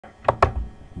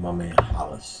My man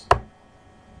Hollis.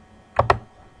 Alright,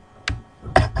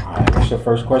 what's your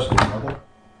first question, brother?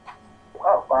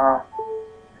 Well, I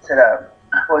said,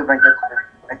 before we even get to it,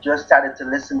 I just started to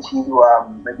listen to you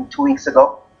maybe 2 weeks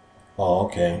ago. Oh,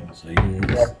 okay. So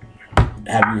Yeah.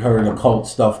 have you heard occult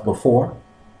stuff before?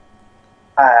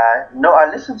 No, I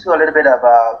listened to a little bit of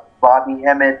Bobby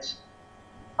Hemmett.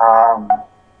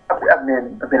 I've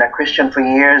been a Christian for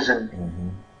years, and Mm-hmm.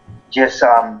 just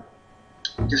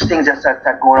just things that start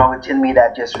going on within me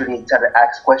that just really started to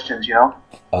ask questions, you know.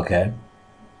 Okay.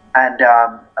 And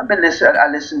I've been listening. I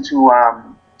listened to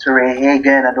Ray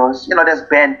Hagen and those, you know, there's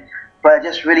been, but I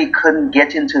just really couldn't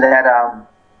get into that.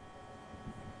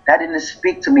 That didn't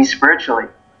speak to me spiritually.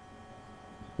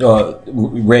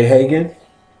 Ray Hagen?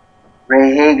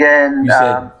 Ray Hagen.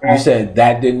 You said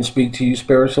that didn't speak to you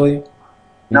spiritually?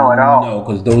 No, at all. No,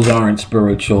 because those aren't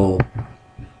spiritual.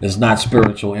 It's not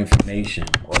spiritual information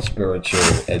or spiritual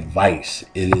advice.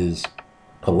 It is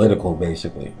political,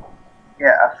 basically.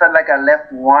 Yeah, I felt like I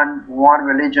left one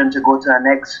religion to go to the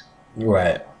next.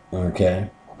 Right. Okay.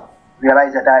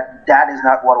 Realized that is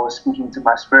not what was speaking to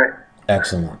my spirit.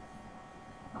 Excellent.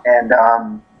 And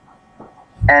I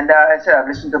said I've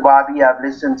listened to Bobby, I've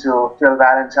listened to Phil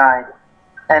Valentine,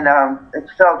 and it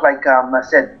felt like I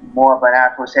said more of an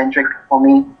Afrocentric for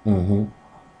me. Mm-hmm.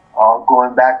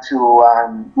 Going back to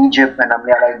Egypt, and I'm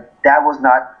like, that was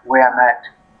not where I'm at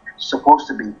supposed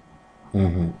to be.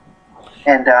 Mm-hmm.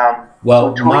 And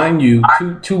well, so mind you,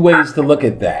 two ways to look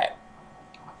at that.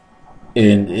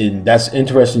 And that's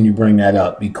interesting you bring that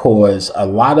up, because a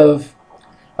lot of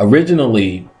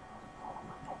originally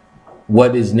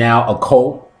what is now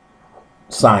occult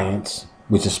science,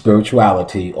 which is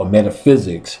spirituality, or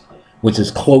metaphysics, which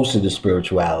is closer to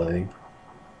spirituality.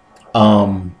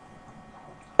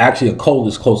 Actually, occult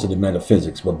is closer to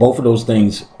metaphysics, but both of those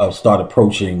things start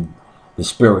approaching the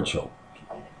spiritual.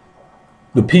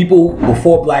 The people,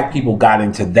 before black people got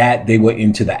into that, they were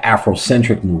into the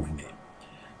Afrocentric movement.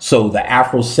 So the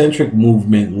Afrocentric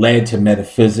movement led to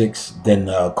metaphysics, then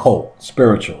the occult,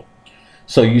 spiritual.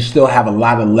 So you still have a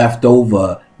lot of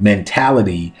leftover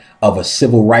mentality of a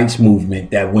civil rights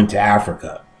movement that went to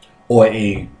Africa, or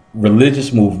a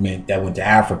religious movement that went to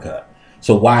Africa.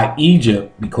 So why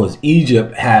Egypt? Because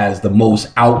Egypt has the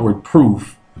most outward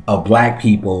proof of black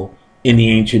people in the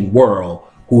ancient world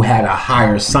who had a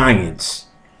higher science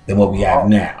than what we have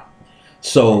now.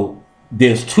 So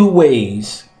there's two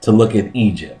ways to look at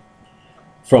Egypt.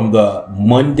 From the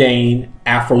mundane,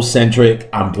 Afrocentric,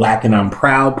 I'm black and I'm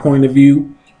proud point of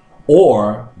view,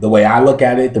 or the way I look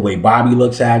at it, the way Bobby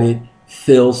looks at it,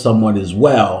 Phil somewhat as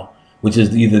well, which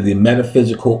is either the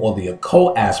metaphysical or the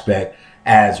occult aspect,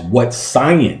 as what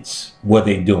science were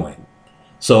they doing.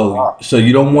 So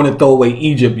you don't want to throw away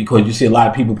Egypt because you see a lot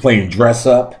of people playing dress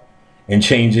up and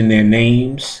changing their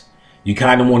names. You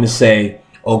kind of want to say,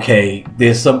 okay,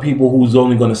 there's some people who's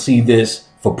only going to see this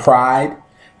for pride.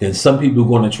 Then some people are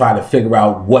going to try to figure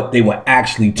out what they were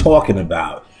actually talking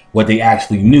about, what they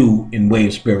actually knew in way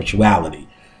of spirituality.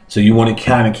 So you want to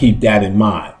kind of keep that in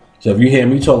mind. So if you hear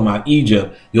me talking about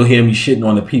Egypt, you'll hear me shitting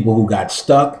on the people who got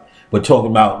stuck, but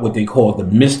talking about what they call the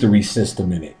mystery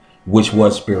system in it, which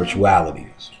was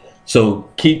spirituality. So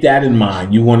keep that in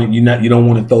mind. You don't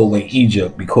want to throw away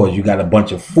Egypt because you got a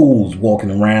bunch of fools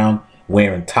walking around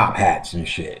wearing top hats and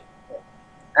shit.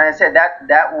 And I said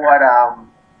that what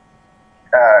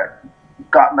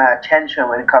got my attention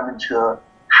when it comes to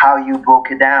how you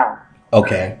broke it down.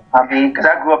 Okay. I mean, because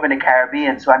I grew up in the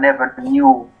Caribbean, so I never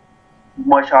knew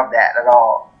much of that at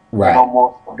all. Right. You know,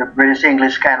 more of the British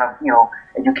English kind of, you know,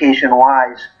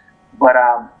 education-wise. But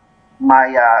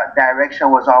my direction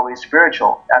was always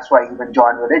spiritual. That's why I even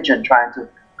joined religion, trying to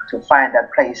find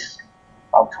that place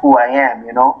of who I am,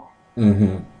 you know?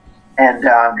 Mm-hmm. And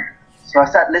so I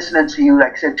started listening to you,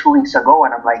 like I said, 2 weeks ago,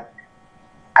 and I'm like,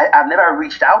 I've never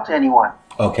reached out to anyone.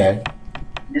 Okay.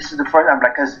 This is the first time,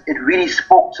 like, because it really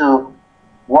spoke to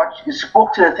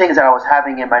the things that I was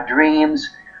having in my dreams,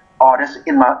 or just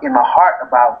in my heart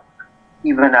about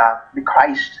even the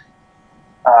Christ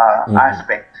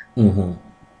aspect of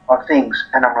things.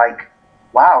 And I'm like,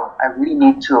 wow, I really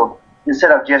need to,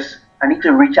 instead of just, I need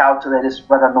to reach out to let this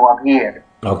brother know I'm here.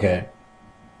 Okay.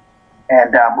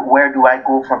 And where do I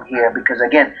go from here? Because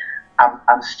again, I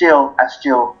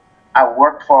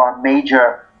work for a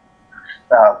major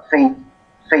faith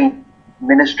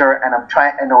minister, and I'm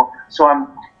trying, you know, so I'm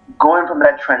going from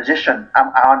that transition.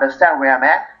 I understand where I'm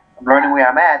at. I'm learning where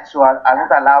I'm at, so I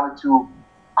won't allow it to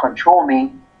control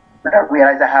me. But I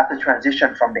realize I have to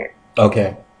transition from there.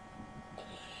 Okay.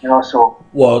 You know, so.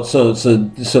 Well, so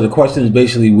the question is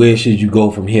basically, where should you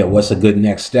go from here? What's a good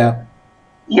next step?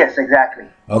 Yes, exactly.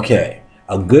 Okay.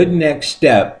 a good next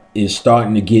step is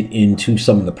starting to get into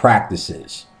some of the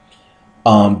practices.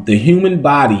 The human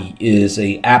body is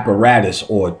a apparatus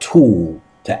or a tool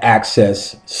to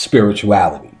access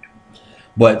spirituality.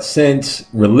 But since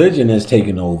religion has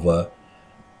taken over,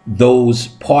 those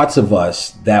parts of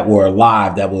us that were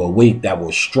alive, that were awake, that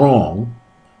were strong,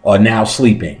 are now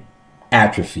sleeping,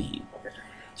 atrophied.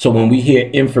 So when we hear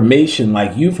information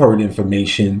like you've heard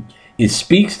information, it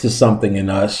speaks to something in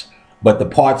us, but the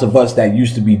parts of us that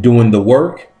used to be doing the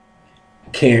work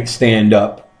can't stand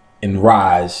up and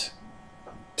rise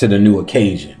to the new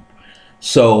occasion.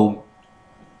 So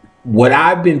what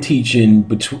I've been teaching,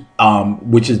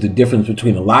 which is the difference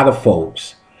between a lot of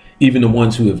folks, even the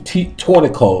ones who have taught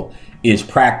occult, is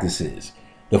practices.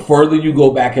 The further you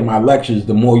go back in my lectures,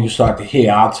 the more you start to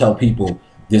hear. I'll tell people,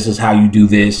 this is how you do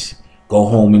this. Go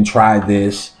home and try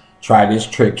this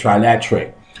trick, try that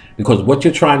trick. Because what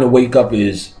you're trying to wake up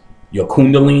is your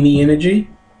Kundalini energy,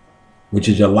 which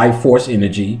is your life force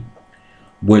energy,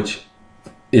 which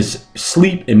is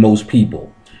sleep in most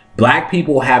people. Black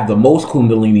people have the most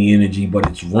Kundalini energy, but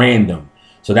it's random.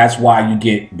 So that's why you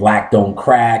get black don't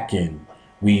crack, and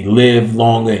we live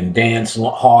longer and dance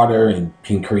harder and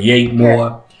can create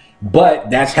more. But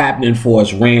that's happening for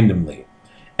us randomly.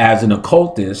 As an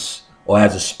occultist or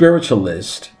as a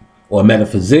spiritualist or a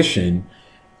metaphysician,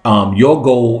 your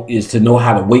goal is to know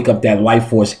how to wake up that life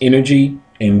force energy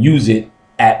and use it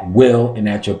at will and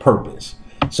at your purpose.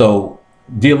 So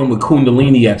dealing with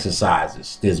Kundalini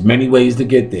exercises, there's many ways to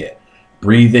get there.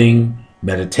 Breathing,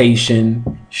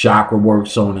 meditation, chakra work,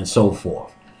 so on and so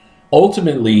forth.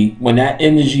 Ultimately, when that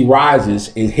energy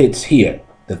rises, it hits here,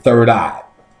 the third eye.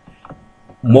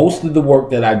 Most of the work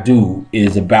that I do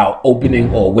is about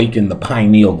opening or awakening the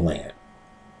pineal gland.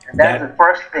 That's the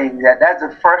first thing. That's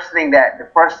the first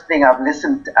thing I've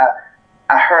listened to,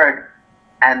 I heard,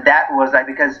 and that was like,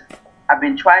 because I've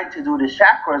been trying to do the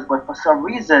chakras, but for some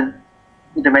reason,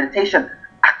 with the meditation,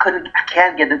 I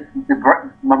can't get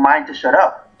my mind to shut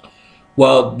up.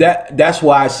 Well, that's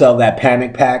why I sell that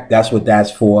panic pack. That's what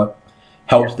that's for.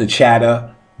 Helps the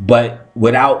chatter, but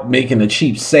without making a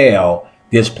cheap sale,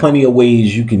 there's plenty of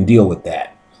ways you can deal with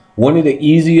that. One of the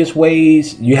easiest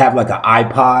ways, you have like an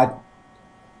iPod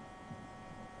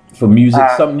for music,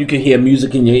 something you can hear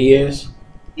music in your ears.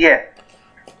 Yeah.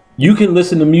 You can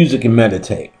listen to music and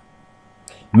meditate.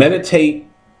 Meditate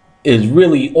is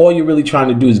really, all you're really trying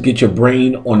to do is get your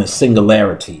brain on a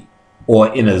singularity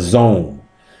or in a zone.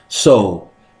 So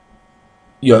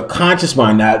your conscious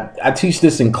mind, now I teach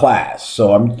this in class,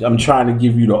 so I'm trying to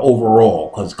give you the overall,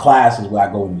 because class is where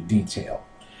I go into detail.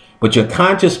 But your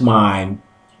conscious mind,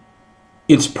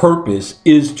 its purpose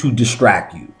is to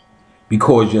distract you,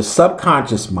 because your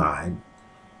subconscious mind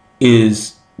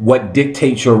is what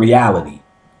dictates your reality.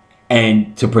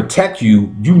 And to protect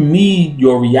you, you need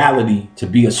your reality to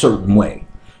be a certain way.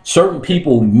 Certain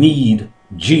people need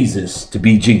Jesus to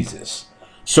be Jesus.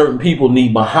 Certain people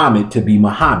need Muhammad to be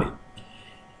Muhammad.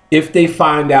 If they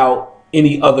find out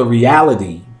any other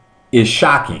reality is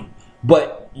shocking.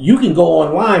 But you can go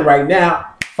online right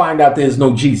now, find out there's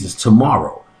no Jesus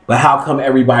tomorrow. But how come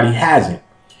everybody hasn't?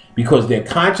 Because their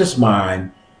conscious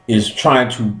mind is trying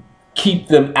to keep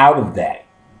them out of that,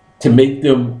 to make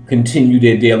them continue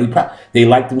their daily practice. They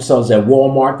like themselves at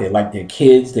Walmart. They like their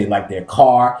kids. They like their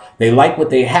car. They like what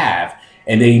they have.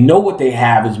 And they know what they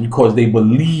have is because they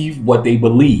believe what they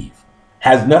believe.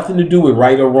 Has nothing to do with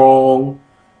right or wrong,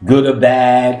 good or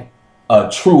bad,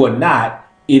 true or not.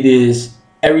 It is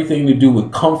everything to do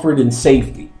with comfort and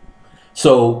safety.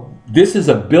 So this is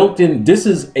this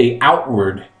is a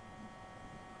outward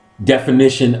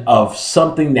definition of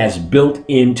something that's built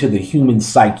into the human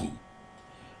psyche.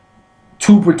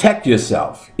 To protect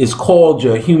yourself is called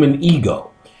your human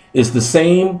ego. It's the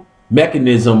same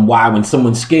mechanism why when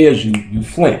someone scares you, you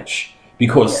flinch.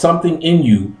 Because something in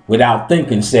you, without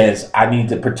thinking, says, I need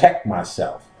to protect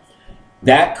myself.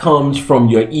 That comes from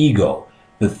your ego.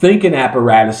 The thinking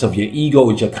apparatus of your ego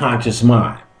is your conscious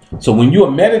mind. So when you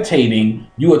are meditating,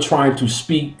 you are trying to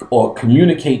speak or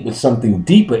communicate with something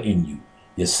deeper in you,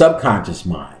 your subconscious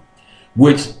mind,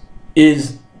 which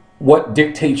is what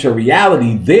dictates your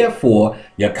reality. Therefore,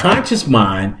 your conscious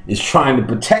mind is trying to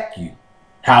protect you.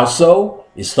 How so?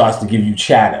 It starts to give you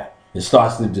chatter. It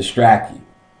starts to distract you.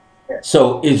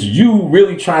 So it's you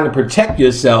really trying to protect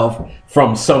yourself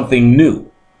from something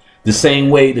new. The same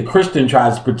way the Christian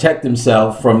tries to protect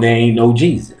himself from there ain't no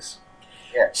Jesus.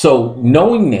 So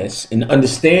knowing this and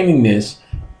understanding this,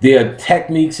 there are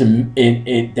techniques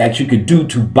that you could do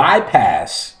to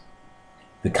bypass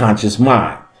the conscious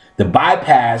mind. To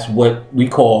bypass what we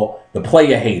call the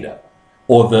player hater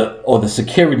or the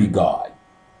security guard.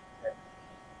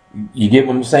 You get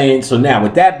what I'm saying? So now,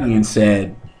 with that being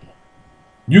said,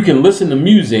 you can listen to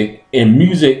music, and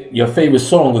music, your favorite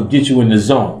song, will get you in the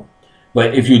zone.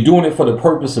 But if you're doing it for the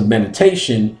purpose of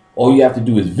meditation, all you have to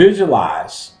do is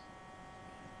visualize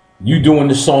you doing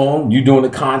the song, you doing the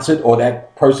concert, or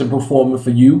that person performing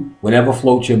for you, whatever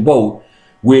floats your boat,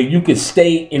 where you can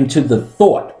stay into the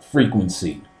thought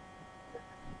frequency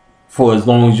for as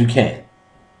long as you can.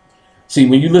 See,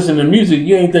 when you listen to music,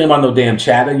 you ain't thinking about no damn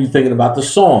chatter. You're thinking about the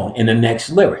song and the next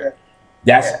lyric.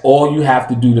 That's all you have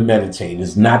to do to meditate.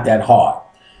 It's not that hard.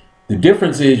 The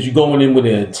difference is you're going in with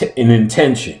an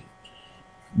intention.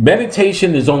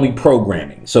 Meditation is only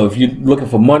programming. So if you're looking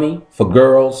for money, for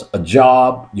girls, a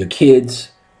job, your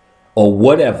kids, or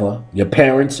whatever, your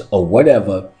parents or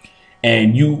whatever,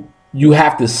 and you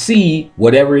have to see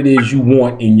whatever it is you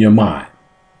want in your mind.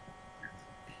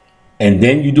 And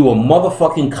then you do a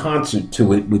motherfucking concert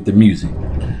to it with the music.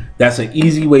 That's an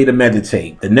easy way to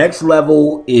meditate. The next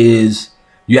level is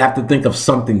you have to think of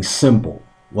something simple,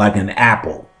 like an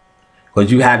apple.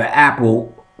 Because you had an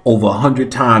apple over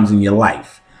 100 times in your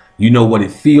life. You know what it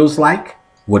feels like,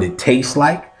 what it tastes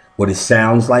like, what it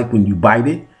sounds like when you bite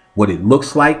it, what it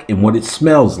looks like, and what it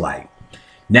smells like.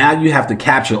 Now you have to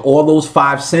capture all those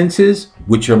 5 senses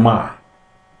with your mind.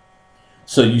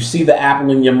 So you see the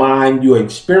apple in your mind, you're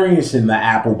experiencing the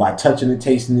apple by touching it,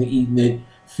 tasting it, eating it,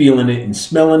 feeling it, and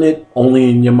smelling it only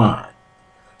in your mind.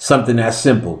 Something that's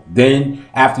simple. Then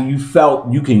after you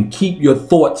felt, you can keep your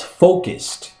thoughts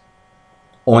focused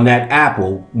on that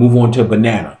apple, move on to a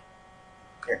banana.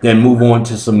 Then move on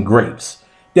to some grapes.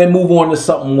 Then move on to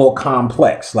something more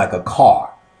complex, like a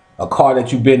car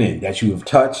that you've been in, that you have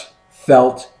touched,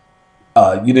 felt,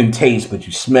 you didn't taste, but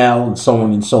you smell, and so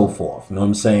on and so forth. You know what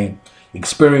I'm saying?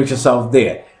 Experience yourself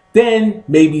there. Then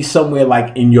maybe somewhere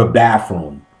like in your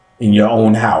bathroom, in your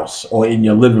own house, or in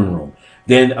your living room.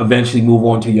 Then eventually move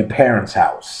on to your parents'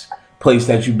 house, place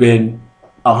that you've been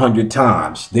 100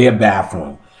 times, their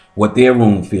bathroom, what their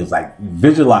room feels like.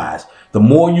 Visualize. The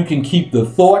more you can keep the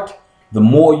thought, the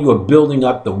more you are building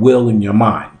up the will in your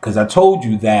mind. Because I told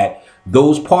you that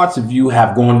those parts of you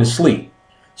have gone to sleep.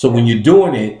 So when you're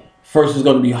doing it, first it's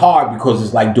going to be hard because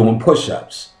it's like doing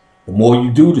push-ups. The more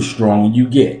you do, the stronger you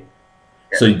get.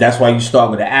 So that's why you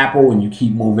start with an apple and you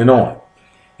keep moving on.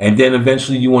 And then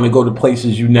eventually you want to go to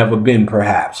places you've never been,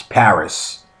 perhaps.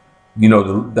 Paris, you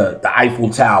know, the Eiffel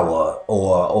Tower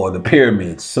or the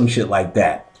pyramids, some shit like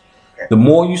that. The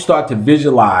more you start to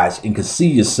visualize and can see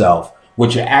yourself,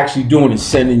 what you're actually doing is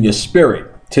sending your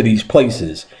spirit to these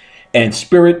places. And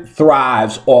spirit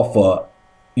thrives off of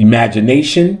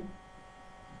imagination,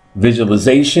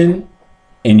 visualization,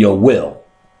 and your will.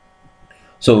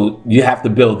 So you have to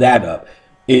build that up.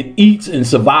 It eats and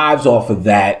survives off of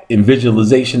that in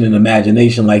visualization and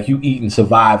imagination, like you eat and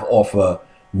survive off of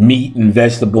meat and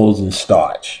vegetables and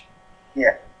starch.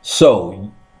 Yeah.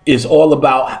 So it's all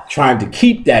about trying to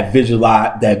keep that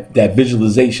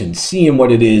visualization, seeing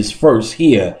what it is first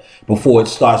here before it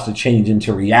starts to change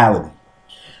into reality.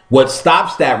 What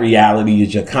stops that reality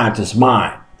is your conscious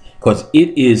mind, because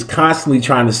it is constantly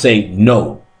trying to say,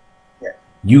 no,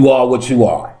 you are what you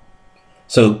are.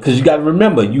 So, because you got to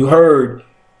remember, you heard,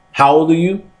 how old are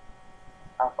you?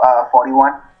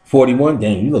 41. 41?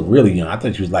 Damn, you look really young. I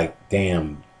thought you was like,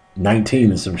 damn,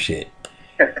 19 or some shit.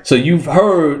 So you've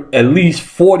heard at least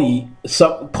 40,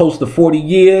 close to 40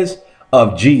 years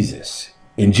of Jesus,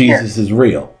 and Jesus is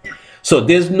real. So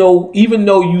there's no, even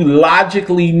though you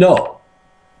logically know,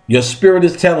 your spirit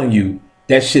is telling you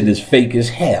that shit is fake as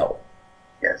hell.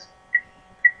 Yes.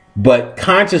 But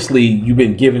consciously, you've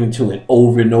been giving into it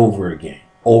over and over again,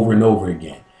 over and over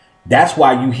again. That's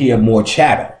why you hear more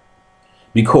chatter,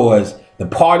 because the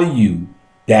part of you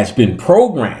that's been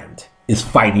programmed is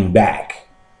fighting back.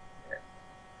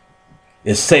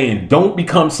 It's saying, don't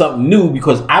become something new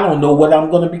because I don't know what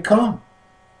I'm going to become.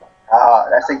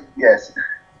 That's a, yes.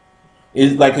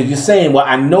 It's like you're saying, well,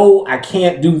 I know I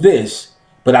can't do this,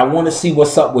 but I want to see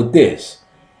what's up with this.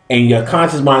 And your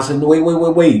conscious mind says,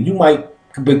 wait. You might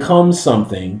become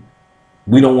something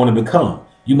we don't want to become.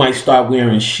 You might start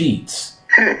wearing sheets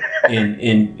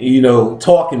and you know,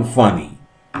 talking funny.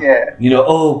 Yeah. You know,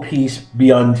 oh, peace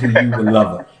be unto you,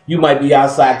 beloved. You might be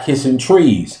outside kissing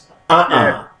trees.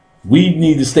 Yeah. We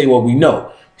need to stay what we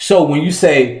know. So when you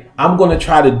say, I'm going to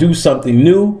try to do something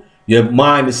new, your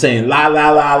mind is saying, la, la,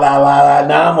 la, la, la, la,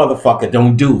 nah, motherfucker,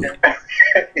 don't do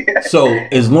it. So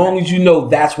as long as you know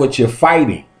that's what you're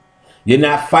fighting, you're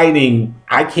not fighting,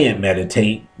 I can't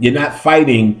meditate. You're not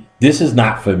fighting, this is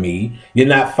not for me. You're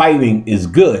not fighting is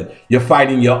good. You're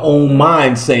fighting your own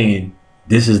mind saying,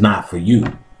 this is not for you.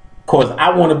 Because I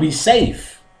want to be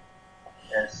safe.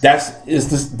 Yes.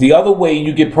 The other way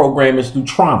you get programmed is through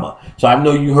trauma. So I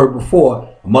know you heard before,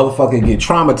 a motherfucker get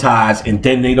traumatized and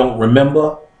then they don't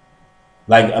remember.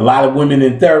 Like a lot of women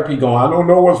in therapy going, I don't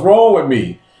know what's wrong with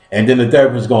me. And then the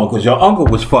therapist going, because your uncle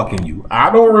was fucking you. I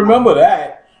don't remember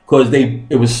that. Because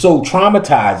it was so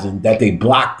traumatizing that they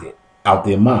blocked it out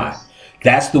their mind.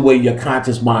 That's the way your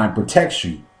conscious mind protects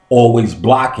you. Always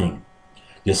blocking.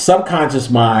 Your subconscious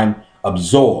mind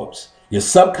absorbs. Your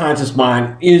subconscious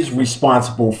mind is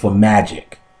responsible for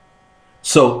magic.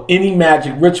 So any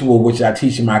magic ritual, which I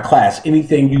teach in my class,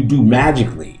 anything you do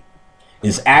magically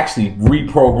is actually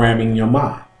reprogramming your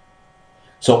mind.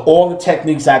 So all the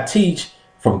techniques I teach,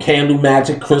 from candle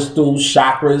magic, crystals,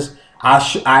 chakras,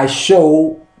 I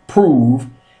show, prove,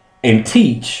 and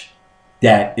teach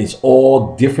that it's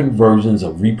all different versions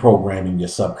of reprogramming your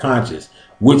subconscious,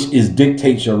 which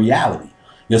dictates your reality.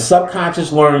 Your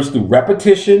subconscious learns through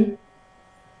repetition,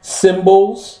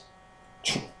 symbols,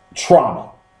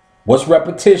 trauma. What's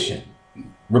repetition?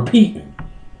 Repeating.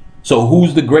 So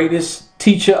who's the greatest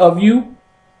teacher of you?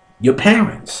 Your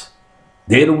parents.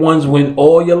 They're the ones when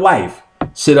all your life,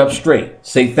 sit up straight,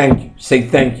 say thank you, say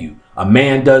thank you. A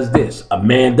man does this, a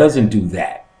man doesn't do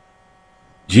that.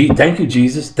 Thank you,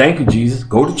 Jesus. Thank you, Jesus.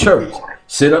 Go to church,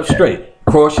 sit up straight,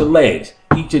 cross your legs,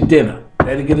 eat your dinner,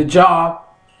 better get a job.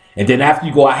 And then after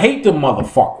you go, I hate them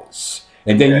motherfuckers.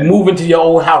 And then you move into your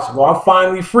old house and go, I'm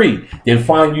finally free. Then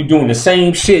find you doing the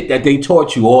same shit that they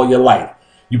taught you all your life.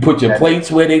 You put your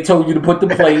plates where they told you to put the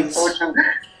plates.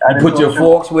 You put your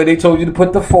forks where they told you to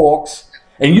put the forks.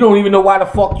 And you don't even know why the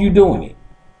fuck you doing it.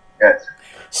 Yes.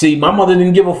 See, my mother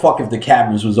didn't give a fuck if the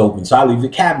cabinets was open, so I leave the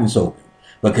cabinets open.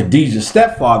 But Khadijah's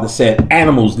stepfather said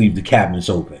animals leave the cabinets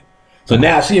open. So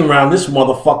now she around this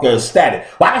motherfucker ecstatic.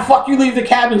 Why the fuck you leave the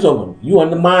cabinets open? You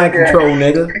under mind control,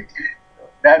 nigga.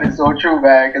 That is so true,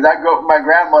 man. Because I grew up with my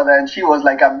grandmother, and she was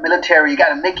like a military. You got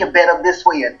to make your bed up this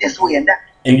way and that.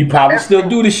 And you probably still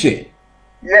do the shit.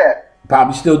 Yeah.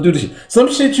 Probably still do the shit.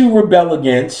 Some shit you rebel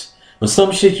against, but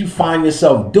some shit you find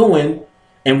yourself doing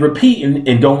and repeating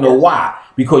and don't know why.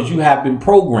 Because you have been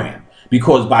programmed.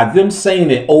 Because by them saying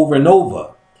it over and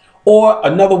over. Or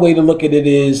another way to look at it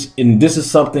is, and this is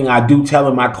something I do tell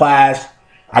in my class,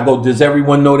 I go, does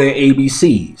everyone know their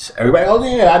ABCs? Everybody, oh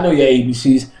yeah, I know your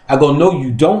ABCs. I go, no,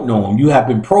 you don't know them. You have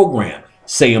been programmed.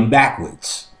 Say them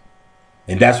backwards.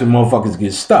 And that's when motherfuckers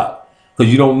get stuck.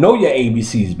 Because you don't know your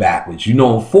ABCs backwards. You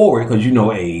know them forward because you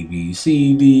know A, B,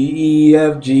 C, D, E,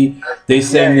 F, G. They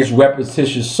sing this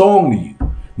repetitious song to you.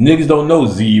 Niggas don't know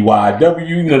Z, Y,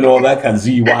 W, you know, all that kind of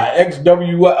Z, Y, X,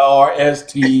 W, R, S,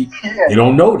 T. They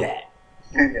don't know that.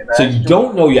 So you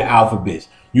don't know your alphabets.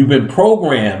 You've been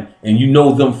programmed and you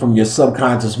know them from your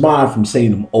subconscious mind from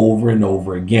saying them over and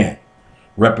over again.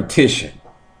 Repetition.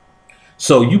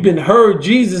 So you've been heard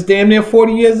Jesus damn near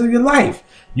 40 years of your life.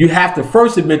 You have to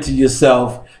first admit to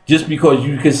yourself, just because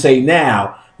you can say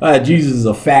now, Jesus is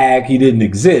a fag, he didn't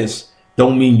exist,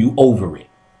 don't mean you over it.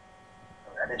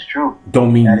 That is true.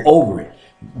 Don't mean you over it.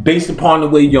 Based upon the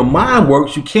way your mind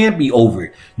works, you can't be over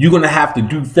it. You're going to have to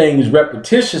do things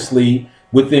repetitiously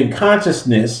within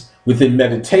consciousness, within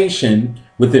meditation,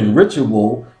 within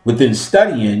ritual, within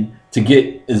studying to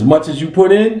get as much as you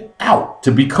put in out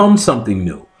to become something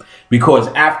new. Because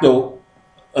after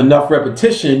enough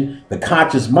repetition, the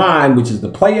conscious mind, which is the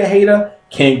player hater,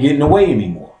 can't get in the way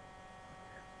anymore.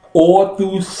 Or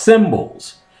through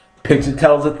symbols. Picture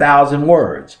tells 1,000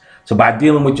 words. So by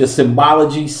dealing with your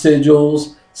symbology,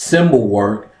 sigils, symbol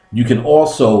work, you can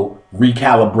also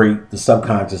recalibrate the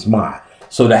subconscious mind.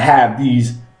 So to have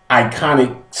these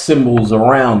iconic symbols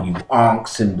around you,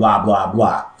 ankhs and blah, blah,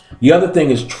 blah. The other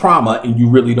thing is trauma, and you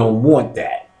really don't want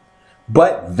that.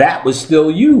 But that was still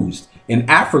used. In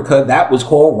Africa, that was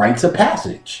called rites of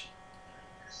passage.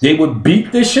 They would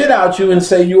beat the shit out you and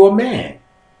say you're a man.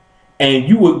 And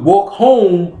you would walk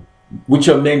home with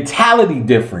your mentality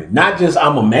different. Not just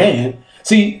I'm a man.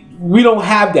 See, we don't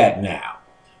have that now.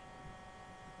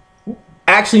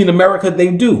 Actually, in America,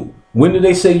 they do. When do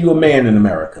they say you're a man in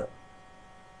America?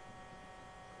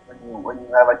 When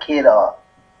you have a kid or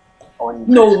when you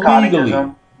no,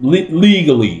 legally.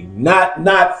 Legally,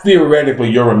 not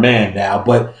theoretically, you're a man now,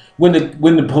 but when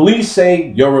the police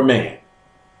say you're a man,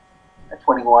 at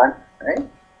 21, right?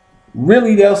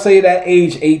 Really, they'll say that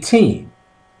age 18.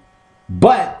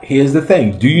 But here's the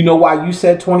thing: do you know why you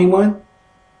said 21?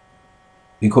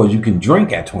 Because you can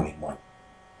drink at 21.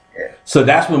 Yeah. So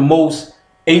that's when most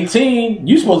 18,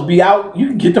 you're supposed to be out. You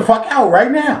can get the fuck out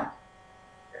right now.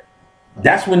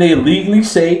 That's when they legally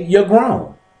say you're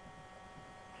grown.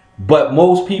 But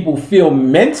most people feel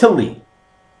mentally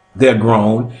they're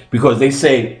grown because they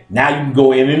say now you can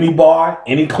go in any bar,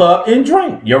 any club and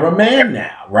drink. You're a man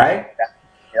now, right?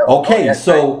 Yep. Okay,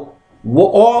 so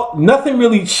nothing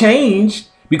really changed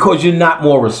because you're not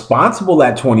more responsible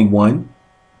at 21.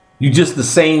 You're just the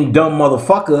same dumb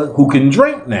motherfucker who can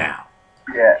drink now.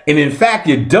 Yeah. And in fact,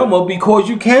 you're dumber because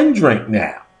you can drink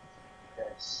now.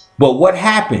 Yes. But what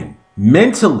happened?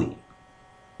 Mentally,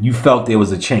 you felt there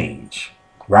was a change,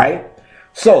 right?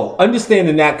 So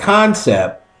understanding that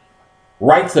concept,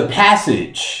 rites of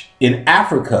passage in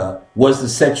Africa was to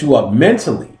set you up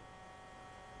mentally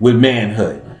with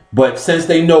manhood. But since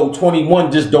they know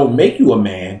 21 just don't make you a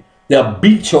man, they'll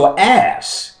beat your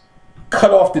ass,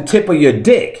 cut off the tip of your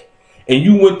dick. And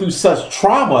you went through such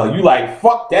trauma, you like,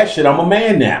 fuck that shit, I'm a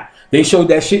man now. They showed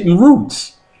that shit in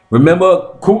Roots.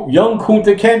 Remember young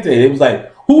Kunta Kinte? It was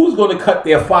like, who's going to cut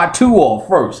their Fatu off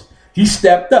first? He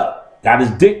stepped up, got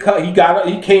his dick cut,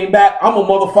 he came back. I'm a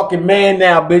motherfucking man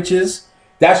now, bitches.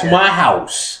 That's my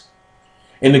house.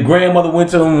 And the grandmother went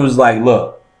to him and was like,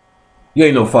 look, you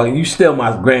ain't no fucking, you still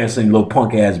my grandson, you little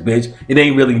punk ass bitch. It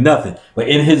ain't really nothing. But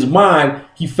in his mind,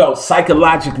 he felt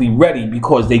psychologically ready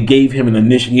because they gave him an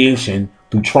initiation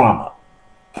through trauma.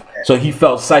 So he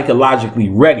felt psychologically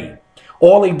ready.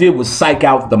 All they did was psych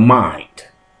out the mind.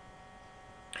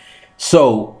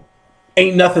 So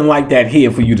ain't nothing like that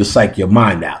here for you to psych your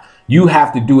mind out. You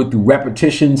have to do it through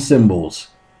repetition, symbols,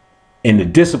 and the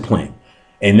discipline.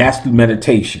 And that's through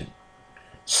meditation.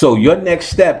 So your next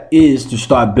step is to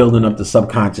start building up the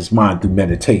subconscious mind through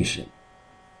meditation.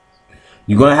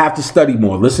 You're going to have to study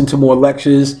more, listen to more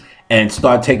lectures, and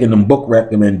start taking them book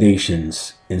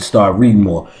recommendations and start reading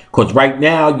more. Because right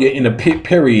now you're in a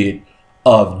period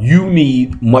of you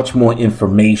need much more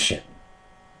information.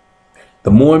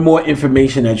 The more and more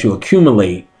information that you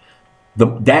accumulate,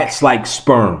 that's like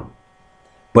sperm.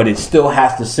 But it still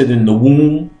has to sit in the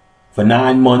womb for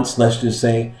 9 months, let's just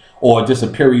say, or just a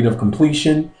period of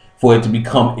completion for it to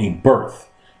become a birth.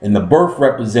 And the birth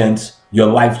represents your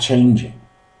life changing.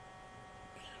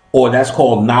 Or that's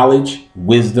called knowledge,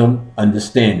 wisdom,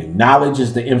 understanding. Knowledge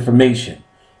is the information.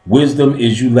 Wisdom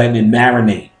is you letting it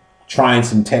marinate, trying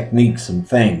some techniques, some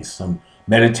things, some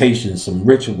meditations, some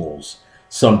rituals,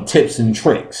 some tips and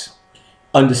tricks.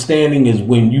 Understanding is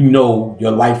when you know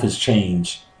your life has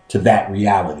changed to that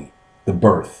reality, the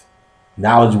birth.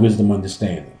 Knowledge, wisdom,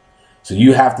 understanding. So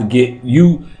you have to get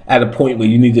you at a point where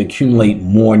you need to accumulate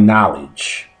more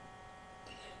knowledge.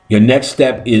 Your next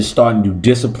step is starting to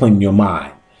discipline your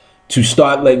mind, to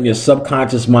start letting your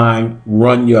subconscious mind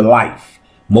run your life.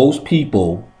 Most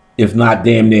people, if not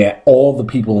damn near all the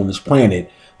people on this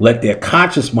planet, let their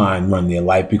conscious mind run their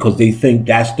life because they think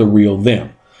that's the real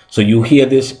them. So you hear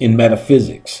this in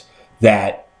metaphysics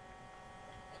that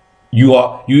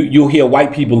you'll hear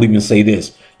white people even say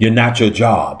this: you're not your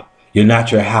job. You're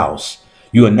not your house.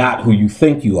 You are not who you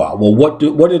think you are. Well,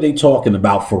 what are they talking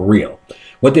about for real?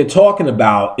 What they're talking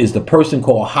about is the person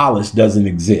called Hollis doesn't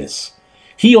exist.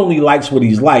 He only likes what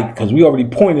he's like because we already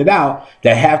pointed out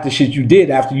that half the shit you did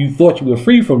after you thought you were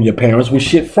free from your parents was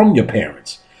shit from your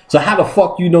parents. So how the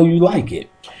fuck you know you like it?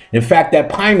 In fact, that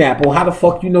pineapple, how the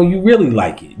fuck you know you really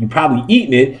like it? You probably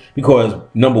eating it because,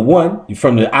 number one, you're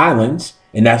from the islands.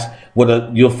 And that's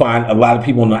what you'll find a lot of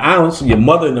people on the islands. So your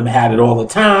mother and them had it all the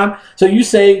time. So you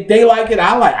say they like it.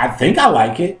 I think I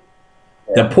like it.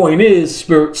 Yeah. The point is,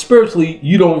 spiritually,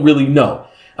 you don't really know.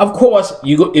 Of course,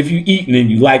 if you eating and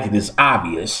you like it, it's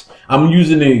obvious. I'm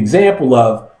using an example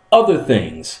of other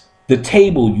things. The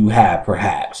table you have,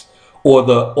 perhaps, or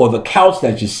the couch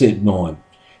that you're sitting on,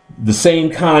 the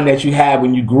same kind that you had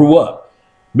when you grew up.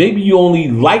 Maybe you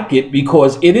only like it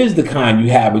because it is the kind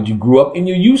you had when you grew up and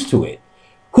you're used to it.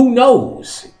 Who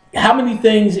knows how many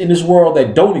things in this world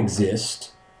that don't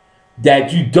exist,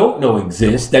 that you don't know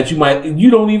exist, that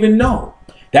you don't even know.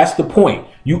 That's the point.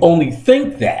 You only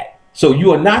think that. So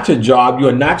you are not your job. You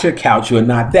are not your couch. You are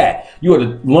not that. You are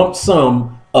the lump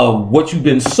sum of what you've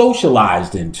been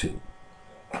socialized into.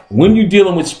 When you're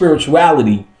dealing with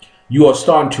spirituality, you are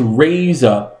starting to raise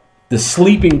up the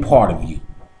sleeping part of you.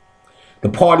 The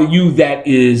part of you that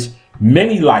is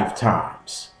many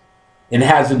lifetimes and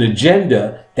has an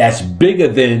agenda that's bigger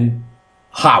than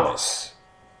Hollis.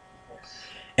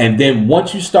 And then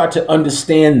once you start to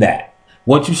understand that,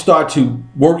 once you start to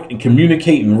work and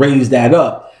communicate and raise that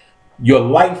up, your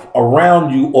life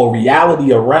around you or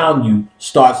reality around you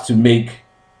starts to make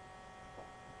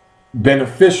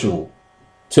beneficial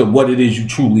to what it is you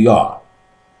truly are.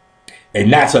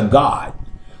 And that's a God.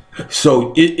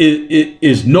 So it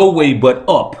is no way but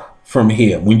up from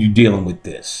here when you're dealing with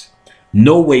this.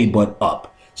 No way but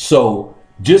up. So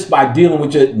just by dealing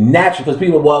with your natural, because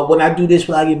people, well, when I do this,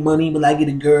 will I get money? Will I get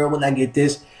a girl? Will I get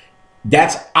this?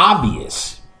 that's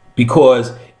obvious,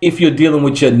 because if you're dealing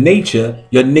with your nature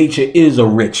is a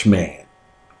rich man.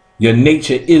 Your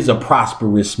nature is a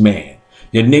prosperous man.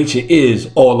 Your nature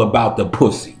is all about the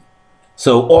pussy.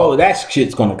 So all of that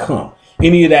shit's going to come.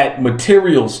 Any of that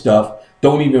material stuff,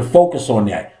 don't even focus on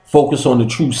that. Focus on the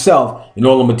true self, and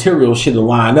all the material shit will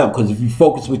line up. Because if you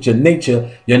focus with your nature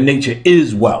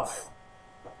is wealth.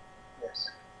 Yes.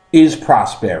 Is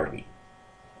prosperity.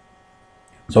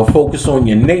 So focus on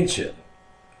your nature,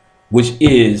 which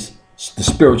is the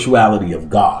spirituality of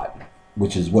God,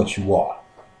 which is what you are.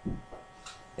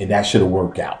 And that should have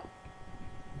worked out.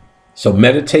 So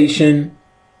meditation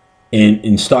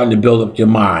and starting to build up your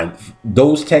mind.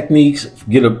 Those techniques,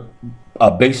 get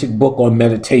a basic book on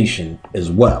meditation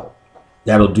as well.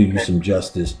 That'll do you some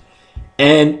justice.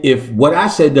 And if what I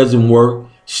said doesn't work,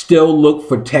 still look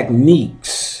for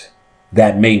techniques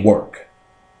that may work.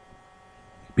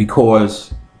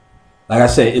 Because, like I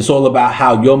said, it's all about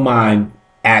how your mind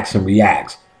acts and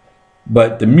reacts.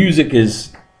 But the music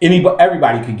is,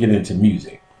 everybody could get into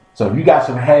music. So if you got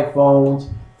some headphones,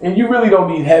 and you really don't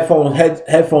need headphones.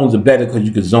 Headphones are better because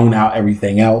you can zone out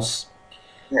everything else.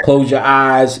 Yeah. Close your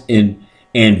eyes and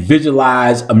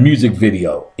visualize a music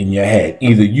video in your head.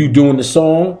 Either you doing the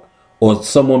song or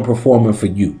someone performing for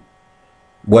you.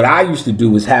 What I used to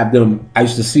do is I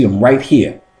used to see them right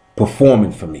here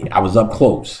performing for me. I was up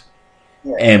close.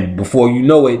 Yeah. And before you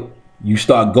know it, you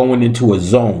start going into a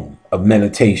zone of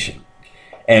meditation.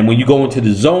 And when you go into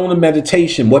the zone of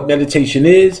meditation, what meditation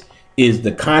is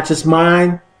the conscious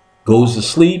mind goes to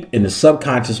sleep and the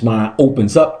subconscious mind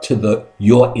opens up to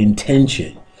your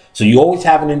intention. So you always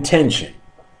have an intention.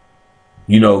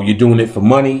 You know, you're doing it for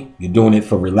money. You're doing it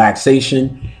for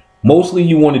relaxation. Mostly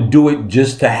you want to do it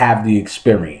just to have the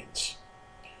experience.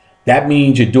 That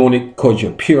means you're doing it because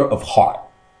you're pure of heart.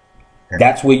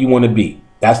 That's where you want to be.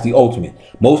 That's the ultimate.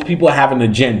 Most people have an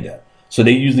agenda. So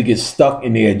they usually get stuck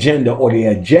in their agenda, or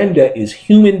their agenda is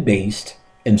human-based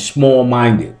and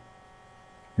small-minded.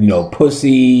 You know,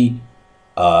 pussy,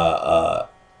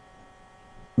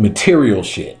 material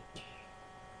shit.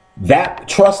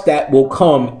 Trust that will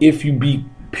come if you be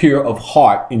pure of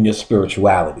heart in your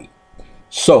spirituality.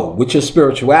 So with your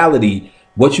spirituality,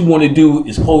 what you want to do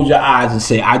is close your eyes and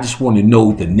say, I just want to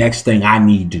know the next thing I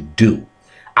need to do.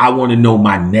 I want to know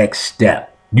my next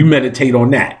step. You meditate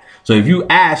on that. So if you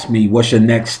ask me, what's your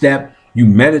next step? You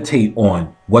meditate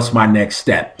on what's my next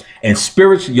step. And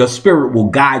your spirit will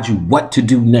guide you what to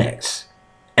do next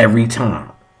every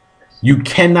time. You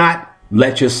cannot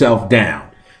let yourself down.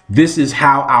 This is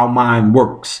how our mind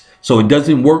works. So it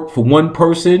doesn't work for one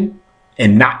person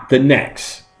and not the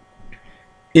next.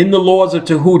 In the laws of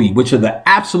Tahuti, which are the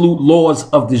absolute laws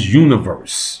of this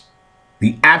universe,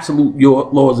 the absolute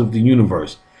laws of the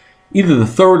universe, either the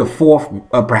third or fourth,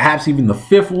 or perhaps even the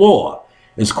fifth law,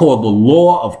 is called the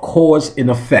law of cause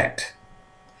and effect.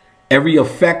 Every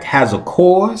effect has a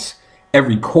cause.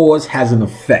 Every cause has an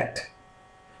effect,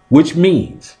 which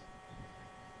means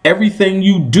everything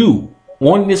you do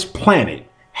on this planet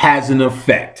has an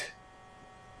effect.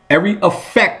 Every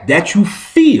effect that you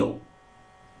feel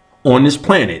on this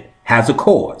planet has a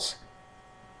cause.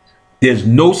 There's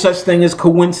no such thing as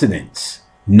coincidence.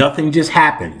 Nothing just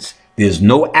happens. There's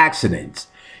no accidents.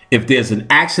 If there's an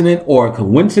accident or a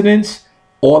coincidence,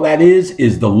 all that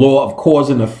is the law of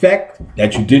cause and effect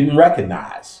that you didn't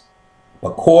recognize.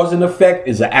 But cause and effect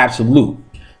is an absolute.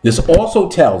 This also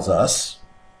tells us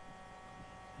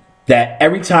that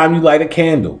every time you light a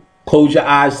candle, close your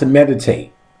eyes to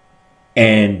meditate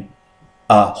and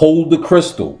hold the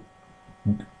crystal,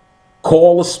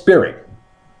 call a spirit,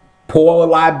 pour a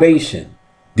libation,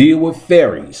 deal with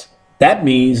fairies. That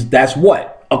means that's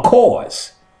what? A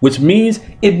cause, which means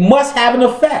it must have an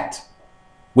effect,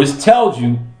 which tells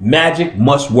you magic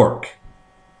must work,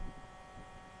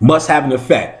 must have an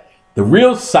effect. The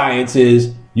real science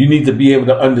is you need to be able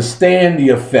to understand the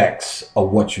effects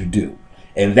of what you do.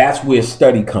 And that's where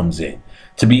study comes in.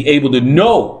 To be able to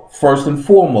know, first and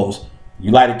foremost,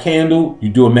 you light a candle, you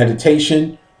do a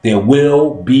meditation, there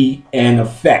will be an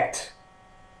effect.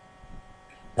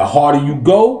 The harder you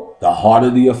go, the harder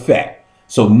the effect.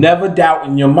 So never doubt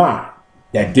in your mind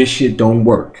that this shit don't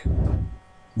work.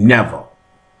 Never.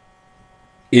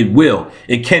 It will.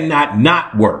 It cannot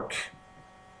not work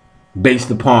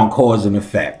based upon cause and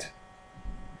effect.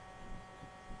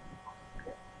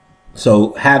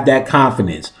 So have that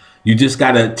confidence. You just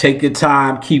got to take your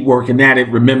time, keep working at it.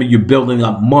 Remember, you're building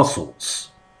up muscles.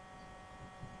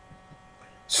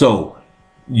 So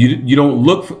you don't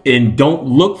look for, and don't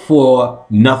look for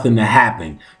nothing to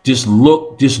happen. Just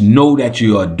know that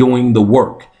you are doing the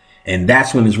work. And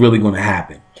that's when it's really going to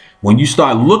happen. When you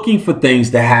start looking for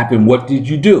things to happen, what did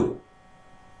you do?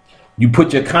 You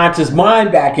put your conscious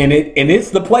mind back in it, and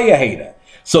it's the player hater.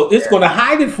 So it's going to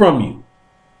hide it from you.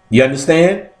 You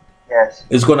understand? Yes.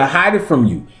 It's going to hide it from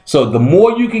you. So the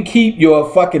more you can keep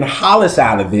your fucking Hollis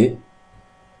out of it,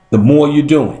 the more you're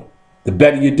doing, the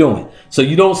better you're doing. So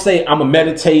you don't say, I'm going to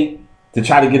meditate to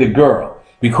try to get a girl.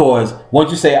 Because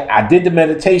once you say, I did the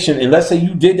meditation, and let's say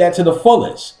you did that to the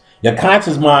fullest, your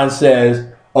conscious mind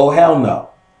says, oh, hell no.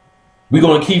 We're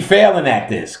going to keep failing at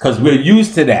this because we're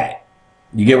used to that.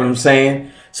 You get what I'm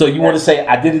saying? So you want to say,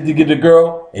 I did it to get a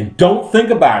girl, and don't think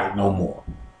about it no more.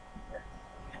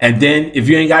 And then if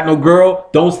you ain't got no girl,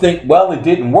 don't think, well, it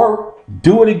didn't work.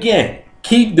 Do it again.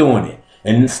 Keep doing it.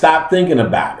 And stop thinking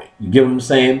about it. You get what I'm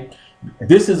saying?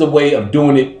 This is a way of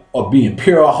doing it, of being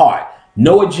pure of heart.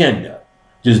 No agenda.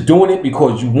 Just doing it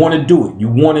because you want to do it. You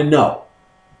want to know.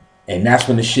 And that's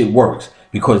when the shit works.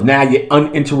 Because now you're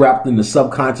uninterrupting the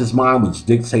subconscious mind, which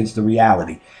dictates the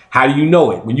reality. How do you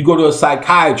know it? When you go to a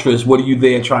psychiatrist, what are you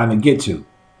there trying to get to?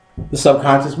 The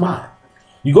subconscious mind.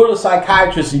 You go to a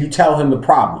psychiatrist and you tell him the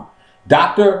problem.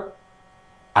 Doctor,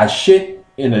 I shit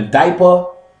in a diaper,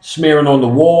 smearing on the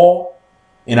wall,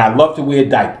 and I love to wear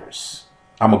diapers.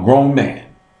 I'm a grown man.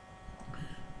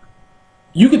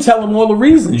 You can tell him all the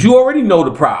reasons. You already know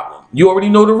the problem. You already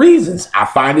know the reasons. I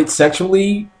find it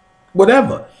sexually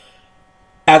whatever.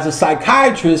 As a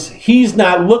psychiatrist, he's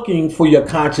not looking for your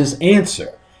conscious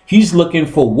answer. He's looking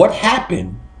for what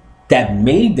happened that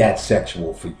made that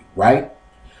sexual for you, right?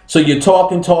 So you're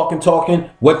talking.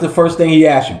 What's the first thing he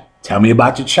asks you? Tell me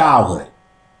about your childhood.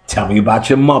 Tell me about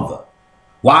your mother.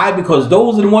 Why? Because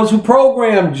those are the ones who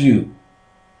programmed you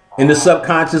in the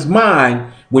subconscious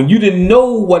mind. When you didn't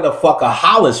know what the fuck a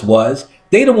Hollis was,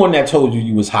 they the one that told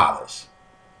you was Hollis.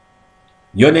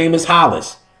 Your name is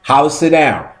Hollis. Hollis, sit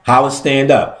down. Hollis,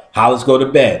 stand up. Hollis, go to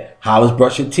bed. Hollis,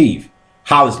 brush your teeth.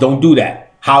 Hollis, don't do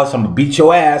that. Hollis, I'm going to beat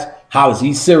your ass. Hollis,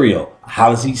 eat cereal.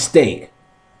 Hollis, eat steak.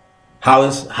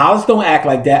 Hollis don't act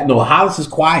like that. No, Hollis is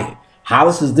quiet.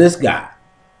 Hollis is this guy.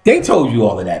 They told you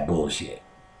all of that bullshit.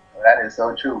 That is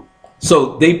so true.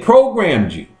 So they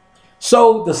programmed you.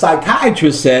 So the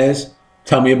psychiatrist says,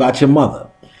 tell me about your mother.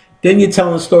 Then you're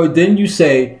telling a story. Then you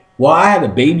say, well, I had a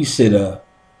babysitter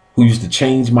who used to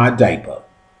change my diaper.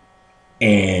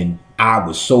 And I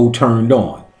was so turned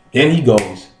on. Then he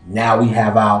goes, now we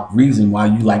have our reason why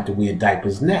you like to wear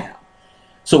diapers now.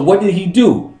 So what did he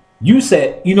do? You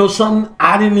said, you know something?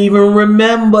 I didn't even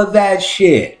remember that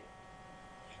shit.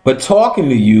 But talking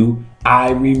to you,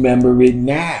 I remember it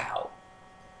now.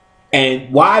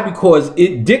 And why? Because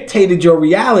it dictated your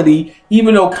reality,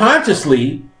 even though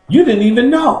consciously, you didn't even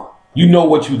know. You know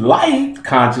what you liked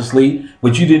consciously,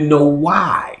 but you didn't know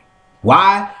why.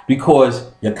 Why? Because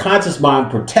your conscious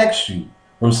mind protects you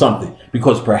from something.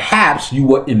 Because perhaps you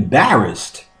were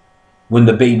embarrassed when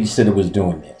the babysitter was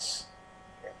doing this.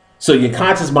 So your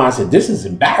conscious mind said, this is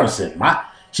embarrassing.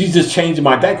 She's just changing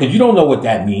my diaper. Because you don't know what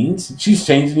that means. She's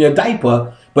changing your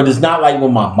diaper. But it's not like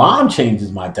when my mom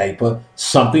changes my diaper,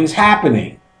 something's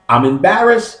happening. I'm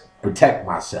embarrassed, protect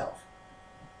myself.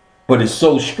 But it's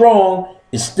so strong,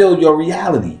 it's still your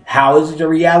reality. How is it your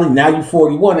reality? Now you're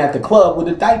 41 at the club with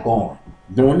a diaper on,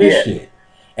 doing this shit.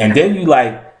 And then you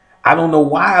like, I don't know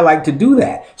why I like to do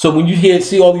that. So when you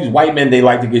see all these white men, they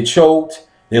like to get choked,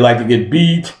 they like to get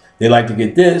beat, they like to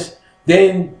get this.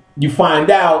 Then you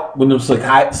find out when the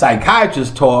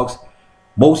psychiatrist talks,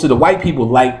 most of the white people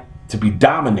like to be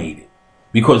dominated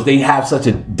because they have such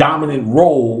a dominant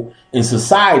role in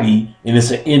society and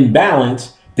it's an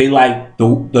imbalance. They like the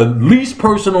least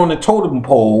person on the totem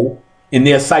pole in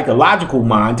their psychological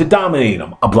mind to dominate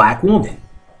them, a black woman.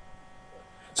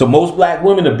 So most black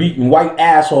women are beating white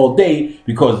ass all day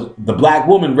because the black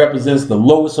woman represents the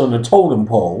lowest on the totem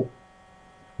pole,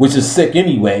 which is sick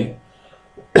anyway.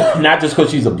 Not just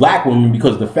because she's a black woman,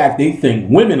 because the fact they think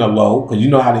women are low, because you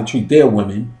know how they treat their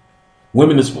women.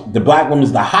 The black woman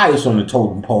is the highest on the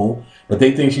totem pole, but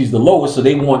they think she's the lowest, so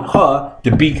they want her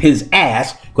to beat his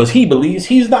ass because he believes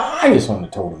he's the highest on the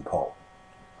totem pole.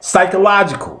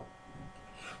 Psychological.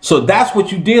 So that's what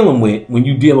you're dealing with when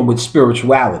you're dealing with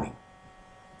spirituality.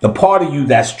 The part of you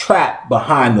that's trapped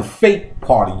behind the fake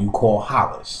part of you called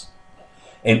Hollis.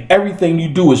 And everything you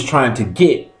do is trying to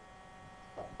get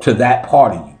to that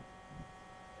part of you.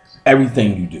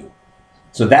 Everything you do.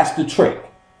 So that's the trick.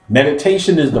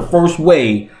 Meditation is the first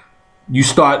way you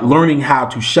start learning how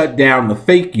to shut down the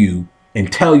fake you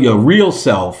and tell your real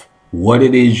self what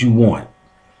it is you want.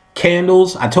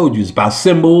 Candles, I told you, it's about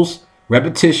symbols,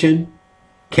 repetition.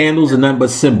 Candles are nothing but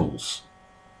symbols.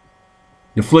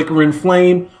 The flickering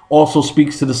flame also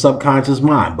speaks to the subconscious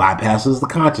mind, bypasses the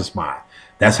conscious mind.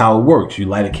 That's how it works. You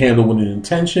light a candle with an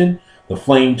intention. The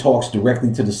flame talks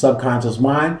directly to the subconscious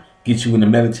mind, gets you in a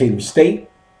meditative state,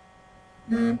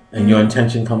 and your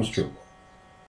intention comes true.